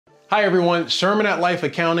Hi everyone, Sherman at Life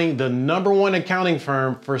Accounting, the #1 accounting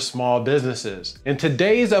firm for small businesses. In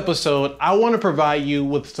today's episode, I want to provide you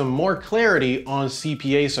with some more clarity on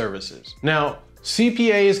CPA services. Now,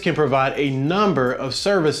 CPAs can provide a number of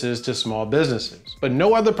services to small businesses, but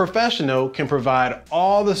no other professional can provide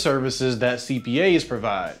all the services that CPAs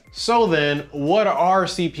provide. So then, what are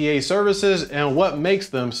CPA services and what makes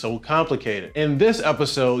them so complicated? In this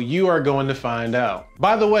episode, you are going to find out.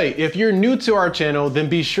 By the way, if you're new to our channel, then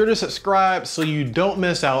be sure to subscribe so you don't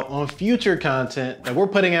miss out on future content that we're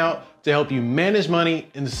putting out to help you manage money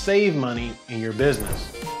and save money in your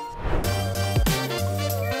business.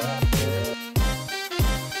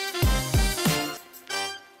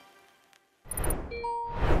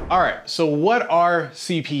 All right, so what are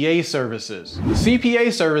CPA services?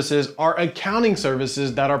 CPA services are accounting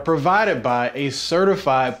services that are provided by a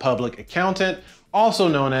certified public accountant, also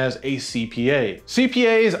known as a CPA.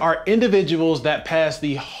 CPAs are individuals that pass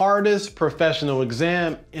the hardest professional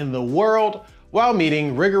exam in the world while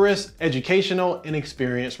meeting rigorous educational and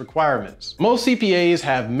experience requirements. Most CPAs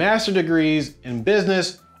have master's degrees in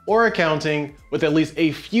business or accounting with at least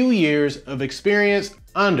a few years of experience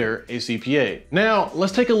under a CPA. Now,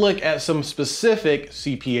 let's take a look at some specific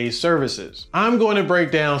CPA services. I'm going to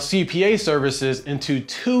break down CPA services into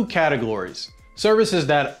two categories: services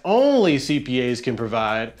that only CPAs can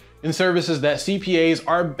provide and services that CPAs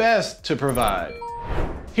are best to provide.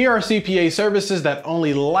 Here are CPA services that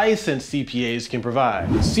only licensed CPAs can provide.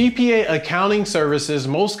 CPA accounting services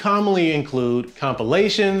most commonly include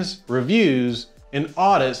compilations, reviews, and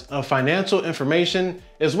audits of financial information,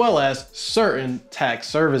 as well as certain tax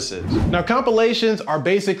services. Now, compilations are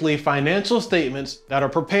basically financial statements that are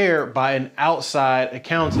prepared by an outside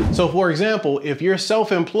accountant. So for example, if you're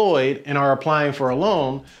self-employed and are applying for a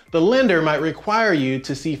loan, the lender might require you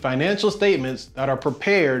to see financial statements that are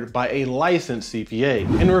prepared by a licensed CPA.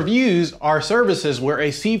 And reviews are services where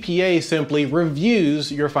a CPA simply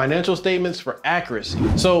reviews your financial statements for accuracy.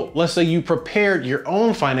 So let's say you prepared your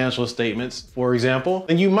own financial statements, for example,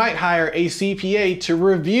 then you might hire a CPA to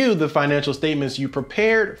review the financial statements you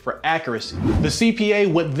prepared for accuracy. The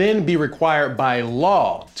CPA would then be required by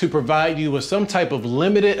law to provide you with some type of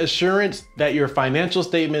limited assurance that your financial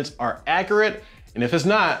statements are accurate, and if it's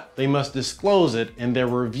not, they must disclose it in their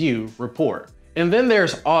review report. And then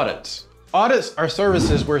there's audits. Audits are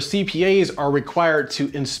services where CPAs are required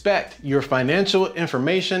to inspect your financial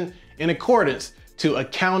information in accordance to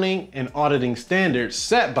accounting and auditing standards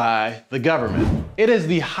set by the government. It is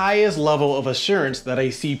the highest level of assurance that a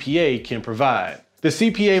CPA can provide. The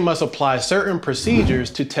CPA must apply certain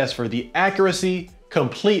procedures to test for the accuracy,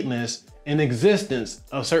 completeness, and existence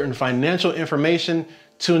of certain financial information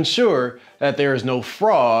to ensure that there is no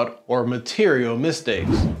fraud or material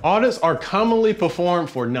mistakes. Audits are commonly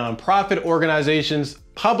performed for nonprofit organizations,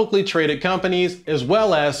 publicly traded companies, as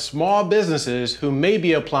well as small businesses who may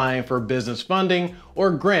be applying for business funding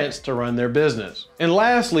or grants to run their business. And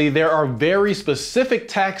lastly, there are very specific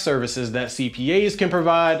tax services that CPAs can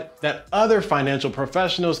provide that other financial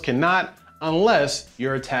professionals cannot, unless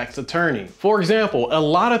you're a tax attorney. For example, a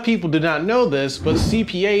lot of people do not know this, but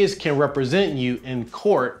CPAs can represent you in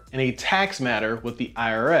court in a tax matter with the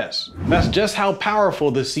IRS. That's just how powerful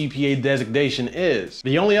the CPA designation is.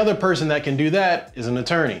 The only other person that can do that is an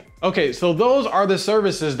attorney. Okay, so those are the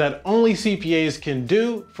services that only CPAs can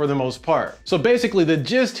do for the most part. So basically the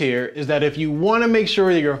gist here is that if you want to make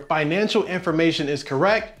sure that your financial information is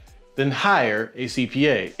correct, then hire a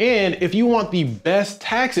CPA. And if you want the best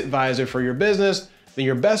tax advisor for your business, then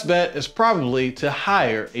your best bet is probably to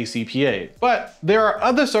hire a CPA. But there are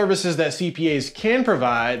other services that CPAs can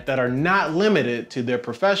provide that are not limited to their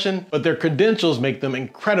profession, but their credentials make them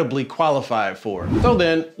incredibly qualified for. So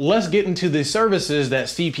then, let's get into the services that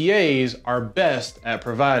CPAs are best at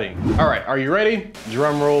providing. All right, are you ready?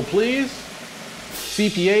 Drum roll, please.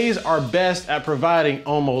 CPAs are best at providing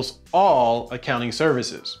almost all accounting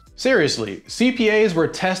services. Seriously, CPAs were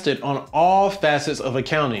tested on all facets of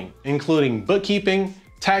accounting, including bookkeeping,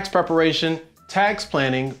 tax preparation, tax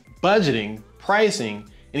planning, budgeting, pricing,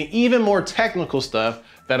 and even more technical stuff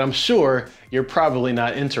that I'm sure you're probably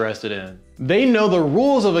not interested in. They know the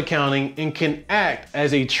rules of accounting and can act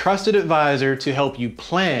as a trusted advisor to help you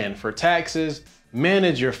plan for taxes,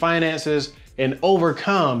 manage your finances, and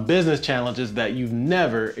overcome business challenges that you've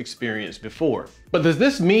never experienced before. But does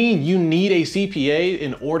this mean you need a CPA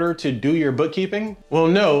in order to do your bookkeeping? Well,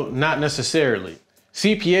 no, not necessarily.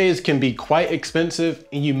 CPAs can be quite expensive,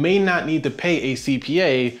 and you may not need to pay a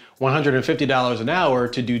CPA $150 an hour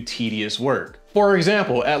to do tedious work. For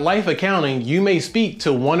example, at Life Accounting, you may speak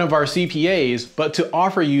to one of our CPAs, but to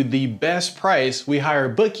offer you the best price, we hire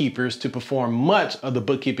bookkeepers to perform much of the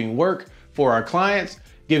bookkeeping work for our clients,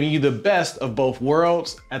 giving you the best of both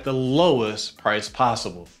worlds at the lowest price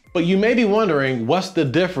possible. But you may be wondering, what's the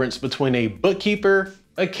difference between a bookkeeper,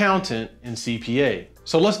 accountant, and CPA?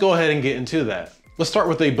 So let's go ahead and get into that. Let's start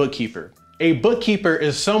with a bookkeeper. A bookkeeper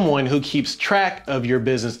is someone who keeps track of your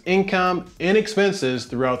business income and expenses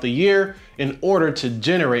throughout the year in order to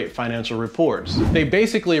generate financial reports. They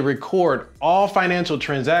basically record all financial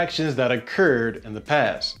transactions that occurred in the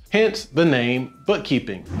past, hence the name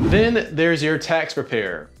bookkeeping. Then there's your tax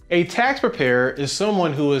preparer. A tax preparer is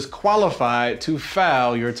someone who is qualified to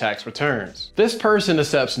file your tax returns. This person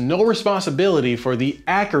accepts no responsibility for the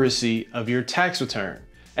accuracy of your tax return,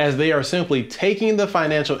 as they are simply taking the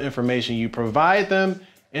financial information you provide them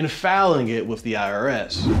and filing it with the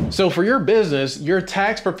IRS. So for your business, your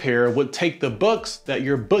tax preparer would take the books that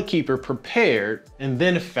your bookkeeper prepared and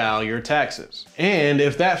then file your taxes. And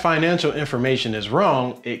if that financial information is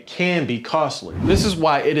wrong, it can be costly. This is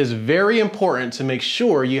why it is very important to make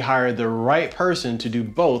sure you hire the right person to do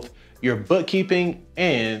both your bookkeeping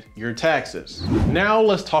and your taxes. Now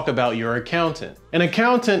let's talk about your accountant. An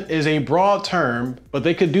accountant is a broad term, but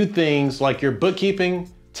they could do things like your bookkeeping,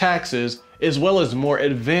 taxes, as well as more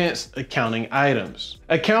advanced accounting items.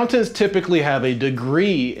 Accountants typically have a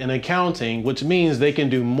degree in accounting, which means they can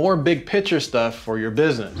do more big picture stuff for your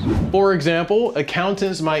business. For example,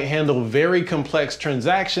 accountants might handle very complex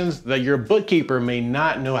transactions that your bookkeeper may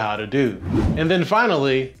not know how to do. And then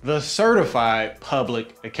finally, the certified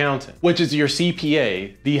public accountant, which is your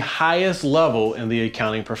CPA, the highest level in the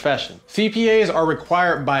accounting profession. CPAs are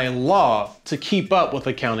required by law to keep up with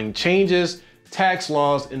accounting changes, tax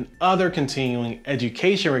laws, and other continuing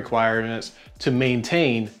education requirements to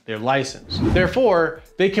maintain their license. Therefore,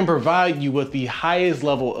 they can provide you with the highest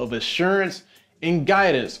level of assurance and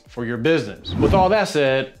guidance for your business. With all that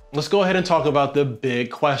said, let's go ahead and talk about the big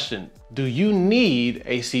question. Do you need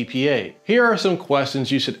a CPA? Here are some questions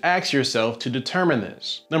you should ask yourself to determine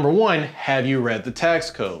this. Number one, have you read the tax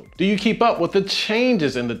code? Do you keep up with the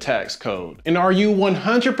changes in the tax code? And are you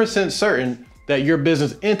 100% certain that your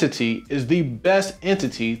business entity is the best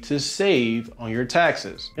entity to save on your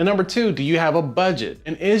taxes? And number two, do you have a budget?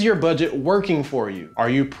 And is your budget working for you? Are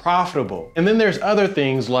you profitable? And then there's other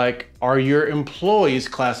things like, are your employees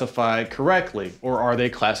classified correctly, or are they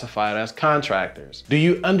classified as contractors? Do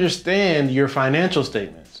you understand your financial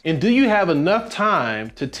statements? And do you have enough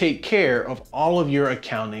time to take care of all of your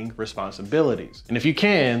accounting responsibilities? And if you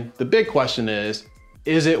can, the big question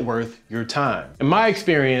is it worth your time? In my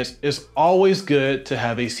experience, it's always good to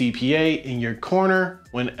have a CPA in your corner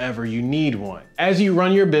whenever you need one. As you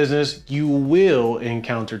run your business, you will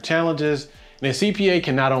encounter challenges, and a CPA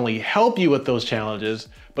can not only help you with those challenges,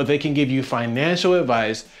 but they can give you financial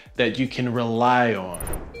advice that you can rely on.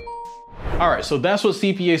 All right, so that's what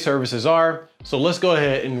CPA services are. So let's go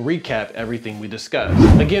ahead and recap everything we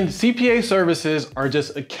discussed. Again, CPA services are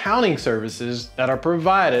just accounting services that are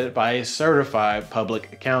provided by a certified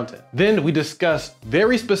public accountant. Then we discussed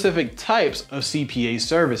very specific types of CPA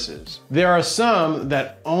services. There are some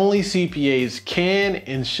that only CPAs can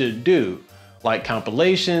and should do, like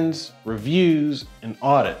compilations, reviews, and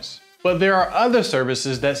audits. But there are other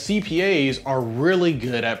services that CPAs are really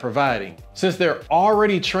good at providing. Since they're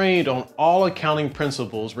already trained on all accounting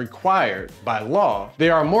principles required by law, they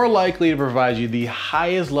are more likely to provide you the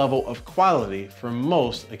highest level of quality for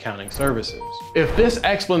most accounting services. If this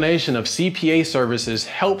explanation of CPA services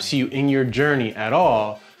helps you in your journey at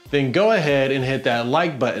all, then go ahead and hit that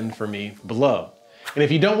like button for me below. And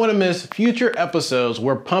if you don't want to miss future episodes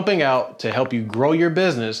we're pumping out to help you grow your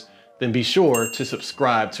business, then be sure to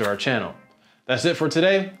subscribe to our channel. That's it for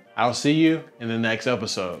today. I'll see you in the next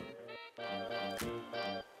episode.